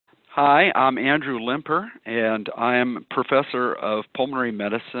Hi, I'm Andrew Limper, and I'm professor of pulmonary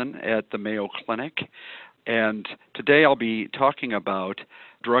medicine at the Mayo Clinic. And today I'll be talking about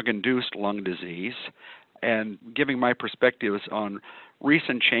drug-induced lung disease and giving my perspectives on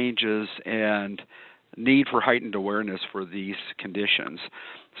recent changes and need for heightened awareness for these conditions.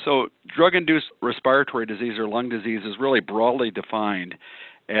 So drug-induced respiratory disease or lung disease is really broadly defined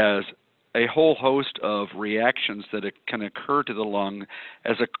as a whole host of reactions that can occur to the lung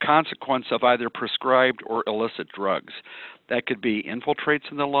as a consequence of either prescribed or illicit drugs. That could be infiltrates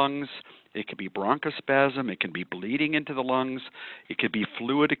in the lungs, it could be bronchospasm, it can be bleeding into the lungs, it could be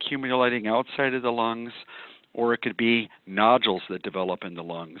fluid accumulating outside of the lungs, or it could be nodules that develop in the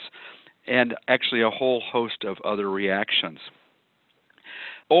lungs, and actually a whole host of other reactions.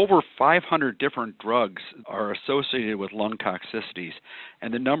 Over 500 different drugs are associated with lung toxicities,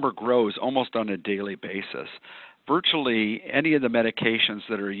 and the number grows almost on a daily basis. Virtually any of the medications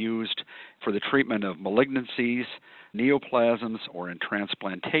that are used for the treatment of malignancies, neoplasms, or in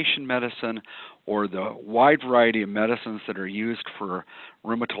transplantation medicine, or the wide variety of medicines that are used for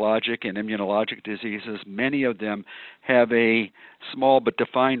rheumatologic and immunologic diseases, many of them have a small but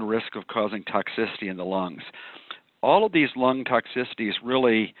defined risk of causing toxicity in the lungs. All of these lung toxicities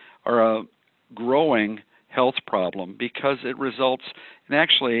really are a growing health problem because it results in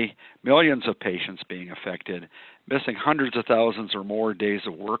actually millions of patients being affected, missing hundreds of thousands or more days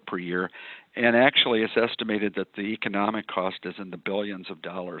of work per year, and actually it's estimated that the economic cost is in the billions of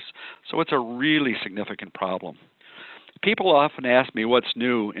dollars. So it's a really significant problem. People often ask me what's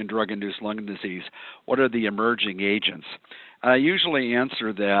new in drug-induced lung disease. What are the emerging agents? I usually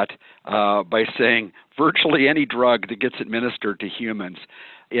answer that by saying virtually any drug that gets administered to humans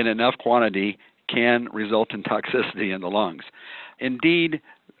in enough quantity can result in toxicity in the lungs. Indeed,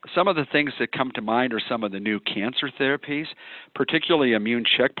 some of the things that come to mind are some of the new cancer therapies, particularly immune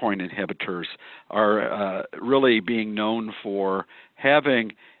checkpoint inhibitors, are really being known for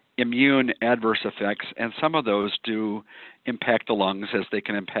having immune adverse effects, and some of those do impact the lungs as they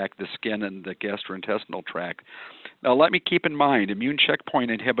can impact the skin and the gastrointestinal tract. Now, let me keep in mind, immune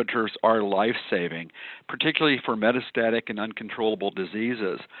checkpoint inhibitors are life-saving, particularly for metastatic and uncontrollable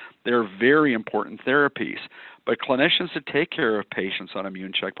diseases. They're very important therapies, but clinicians that take care of patients on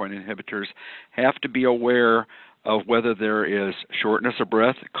immune checkpoint inhibitors have to be aware of whether there is shortness of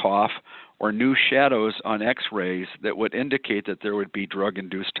breath, cough, or new shadows on x-rays that would indicate that there would be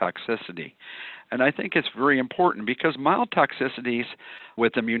drug-induced toxicity. And I think it's very important because mild toxicities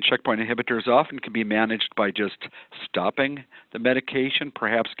with immune checkpoint inhibitors often can be managed by just stopping the medication,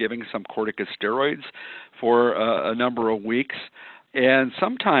 perhaps giving some corticosteroids for a number of weeks. And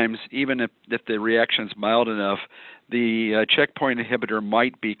sometimes, even if the reaction is mild enough, the checkpoint inhibitor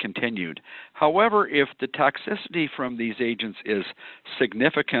might be continued. However, if the toxicity from these agents is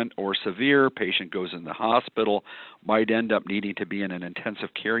significant or severe, patient goes in the hospital, might end up needing to be in an intensive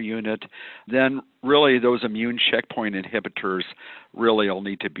care unit, then really those immune checkpoint inhibitors really will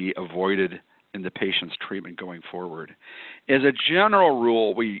need to be avoided in the patient's treatment going forward. As a general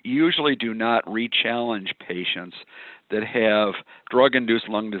rule, we usually do not re-challenge patients that have drug-induced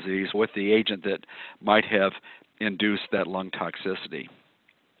lung disease with the agent that might have induced that lung toxicity.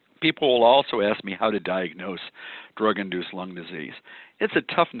 People will also ask me how to diagnose drug-induced lung disease. It's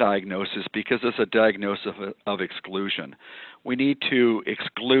a tough diagnosis because it's a diagnosis of exclusion. We need to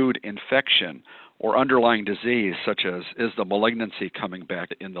exclude infection or underlying disease, such as is the malignancy coming back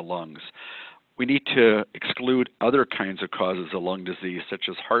in the lungs. We need to exclude other kinds of causes of lung disease, such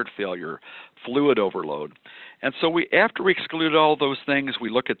as heart failure, fluid overload. And so after we exclude all those things, we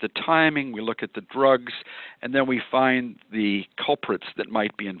look at the timing, we look at the drugs, and then we find the culprits that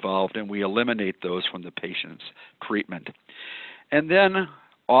might be involved, and we eliminate those from the patient's treatment. And then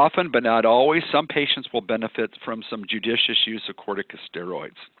often, but not always, some patients will benefit from some judicious use of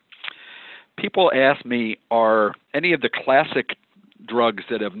corticosteroids. People ask me, are any of the classic drugs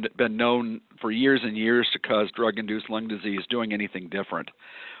that have been known for years and years to cause drug-induced lung disease doing anything different?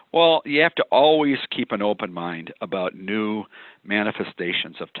 Well, you have to always keep an open mind about new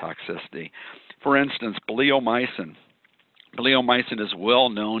manifestations of toxicity. For instance, bleomycin. Bleomycin is well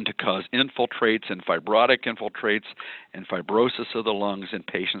known to cause infiltrates and fibrotic infiltrates and fibrosis of the lungs in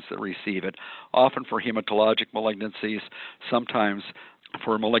patients that receive it, often for hematologic malignancies, sometimes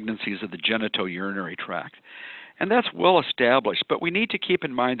for malignancies of the genitourinary tract. And that's well established, but we need to keep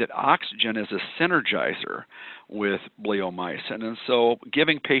in mind that oxygen is a synergizer with bleomycin, and so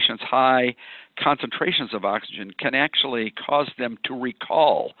giving patients high concentrations of oxygen can actually cause them to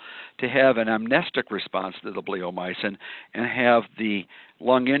recall, to have an amnestic response to the bleomycin and have the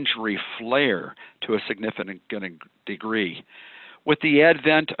lung injury flare to a significant degree. With the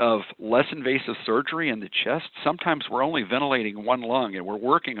advent of less invasive surgery in the chest, sometimes we're only ventilating one lung and we're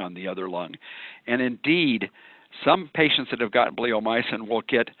working on the other lung. And indeed, some patients that have gotten bleomycin will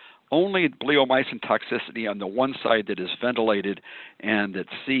get only bleomycin toxicity on the one side that is ventilated and that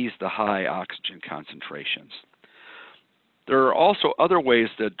sees the high oxygen concentrations. There are also other ways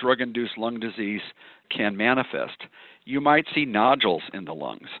that drug-induced lung disease can manifest. You might see nodules in the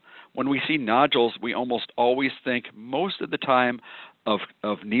lungs. When we see nodules, we almost always think most of the time of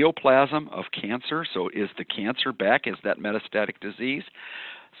neoplasm, of cancer. So is the cancer back? Is that metastatic disease?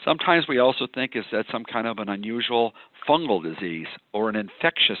 Sometimes we also think, is that some kind of an unusual fungal disease or an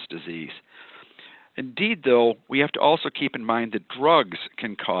infectious disease? Indeed, though, we have to also keep in mind that drugs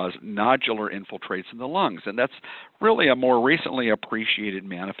can cause nodular infiltrates in the lungs, and that's really a more recently appreciated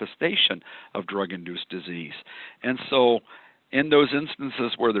manifestation of drug-induced disease. And so in those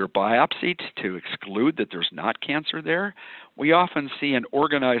instances where they're biopsied to exclude that there's not cancer there, we often see an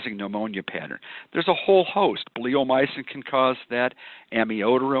organizing pneumonia pattern. There's a whole host. Bleomycin can cause that.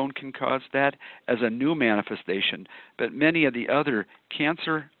 Amiodarone can cause that as a new manifestation. But many of the other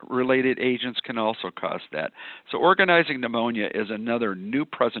cancer-related agents can also cause that. So organizing pneumonia is another new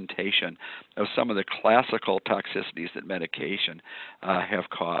presentation of some of the classical toxicities that medication have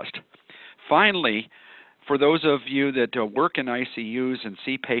caused. Finally, for those of you that work in ICUs and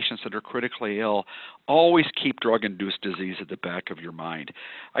see patients that are critically ill, always keep drug-induced disease at the back of your mind.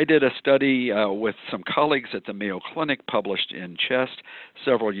 I did a study with some colleagues at the Mayo Clinic published in Chest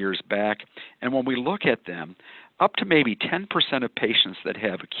several years back, and when we look at them, up to maybe 10% of patients that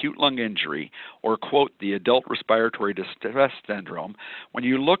have acute lung injury or, quote, the adult respiratory distress syndrome, when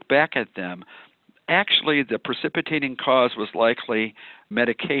you look back at them, actually, the precipitating cause was likely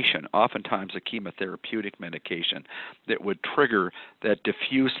medication, oftentimes a chemotherapeutic medication that would trigger that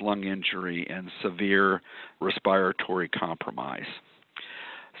diffuse lung injury and severe respiratory compromise.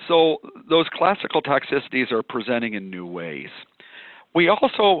 So those classical toxicities are presenting in new ways. We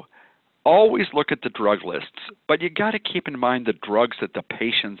also always look at the drug lists, but you got to keep in mind the drugs that the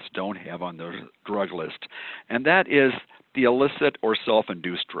patients don't have on their drug list, and that is the illicit or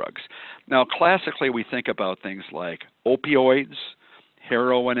self-induced drugs. Now, classically, we think about things like opioids,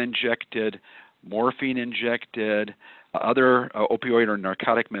 heroin injected, morphine injected, other opioid or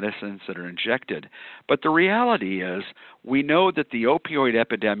narcotic medicines that are injected. But the reality is we know that the opioid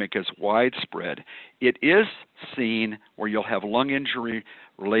epidemic is widespread. It is seen where you'll have lung injury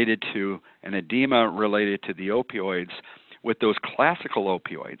related to an edema related to the opioids with those classical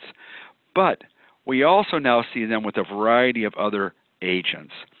opioids. But we also now see them with a variety of other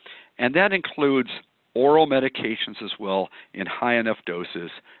agents, and that includes oral medications as well in high enough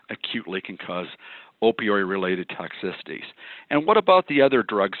doses acutely can cause opioid-related toxicities. And what about the other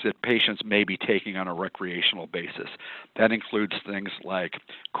drugs that patients may be taking on a recreational basis? That includes things like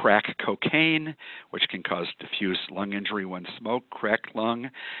crack cocaine, which can cause diffuse lung injury when smoked, cracked lung,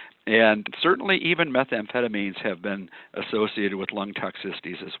 and certainly even methamphetamines have been associated with lung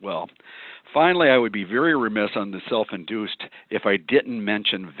toxicities as well. Finally, I would be very remiss on the self-induced if I didn't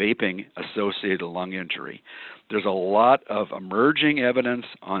mention vaping-associated lung injury. There's a lot of emerging evidence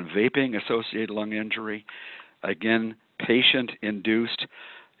on vaping-associated lung injury. Again, patient-induced.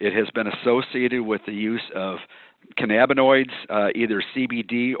 It has been associated with the use of cannabinoids, either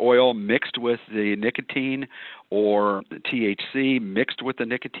CBD oil mixed with the nicotine or THC mixed with the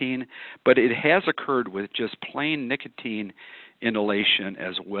nicotine, but it has occurred with just plain nicotine inhalation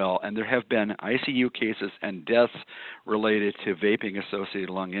as well. And there have been ICU cases and deaths related to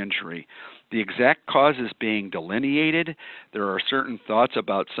vaping-associated lung injury. The exact cause is being delineated. There are certain thoughts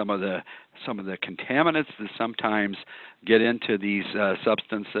about some of the contaminants that sometimes get into these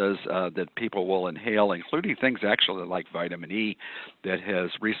substances that people will inhale, including things actually like vitamin E that has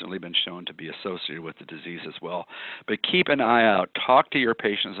recently been shown to be associated with the disease as well. But keep an eye out. Talk to your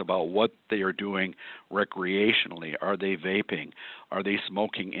patients about what they are doing recreationally. Are they vaping? Are they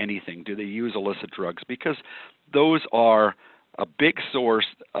smoking anything? Do they use illicit drugs? Because those are a big source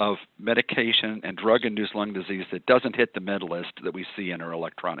of medication and drug-induced lung disease that doesn't hit the med list that we see in our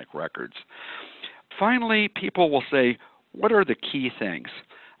electronic records. Finally, people will say, what are the key things?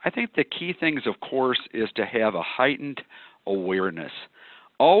 I think the key things, of course, is to have a heightened awareness.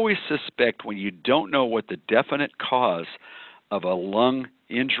 Always suspect when you don't know what the definite cause of a lung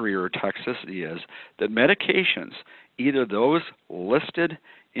injury or toxicity is, that medications, either those listed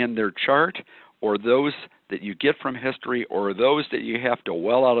in their chart or those that you get from history or those that you have to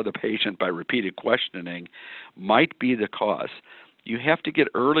well out of the patient by repeated questioning, might be the cause. You have to get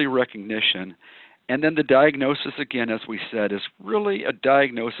early recognition, and then the diagnosis, again, as we said, is really a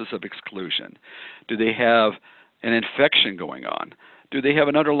diagnosis of exclusion. Do they have an infection going on? Do they have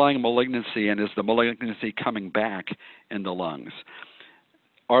an underlying malignancy, and is the malignancy coming back in the lungs?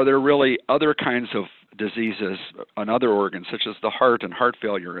 Are there really other kinds of diseases on other organs, such as the heart and heart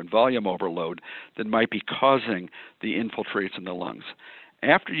failure and volume overload, that might be causing the infiltrates in the lungs?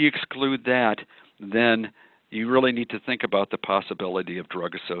 After you exclude that, then you really need to think about the possibility of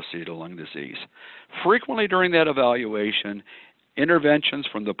drug-associated lung disease. Frequently during that evaluation, interventions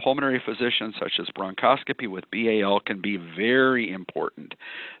from the pulmonary physician, such as bronchoscopy with BAL, can be very important.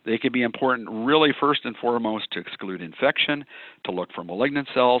 They can be important really first and foremost to exclude infection, to look for malignant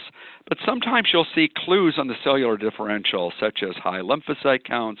cells, but sometimes you'll see clues on the cellular differential, such as high lymphocyte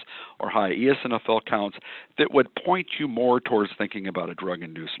counts or high eosinophil counts, that would point you more towards thinking about a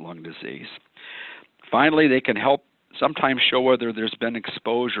drug-induced lung disease. Finally, they can help sometimes show whether there's been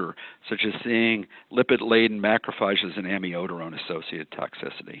exposure, such as seeing lipid-laden macrophages and amiodarone-associated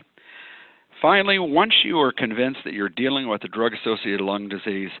toxicity. Finally, once you are convinced that you're dealing with a drug-associated lung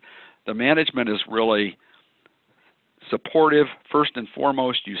disease, the management is really supportive. First and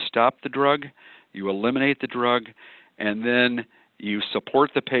foremost, you stop the drug, you eliminate the drug, and then you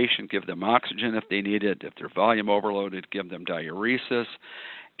support the patient, give them oxygen if they need it. If they're volume overloaded, give them diuresis.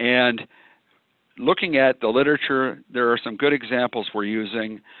 And looking at the literature, there are some good examples where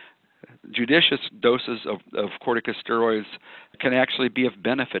using judicious doses of corticosteroids can actually be of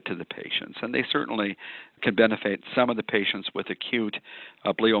benefit to the patients, and they certainly can benefit some of the patients with acute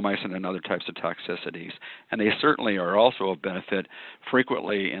bleomycin and other types of toxicities, and they certainly are also of benefit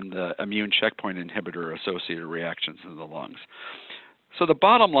frequently in the immune checkpoint inhibitor associated reactions in the lungs. So the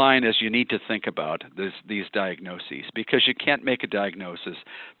bottom line is you need to think about these diagnoses, because you can't make a diagnosis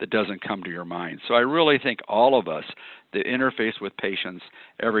that doesn't come to your mind. So I really think all of us that interface with patients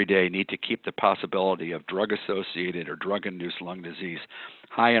every day need to keep the possibility of drug-associated or drug-induced lung disease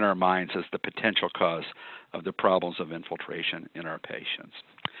high in our minds as the potential cause of the problems of infiltration in our patients.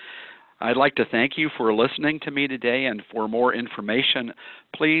 I'd like to thank you for listening to me today, and for more information,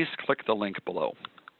 please click the link below.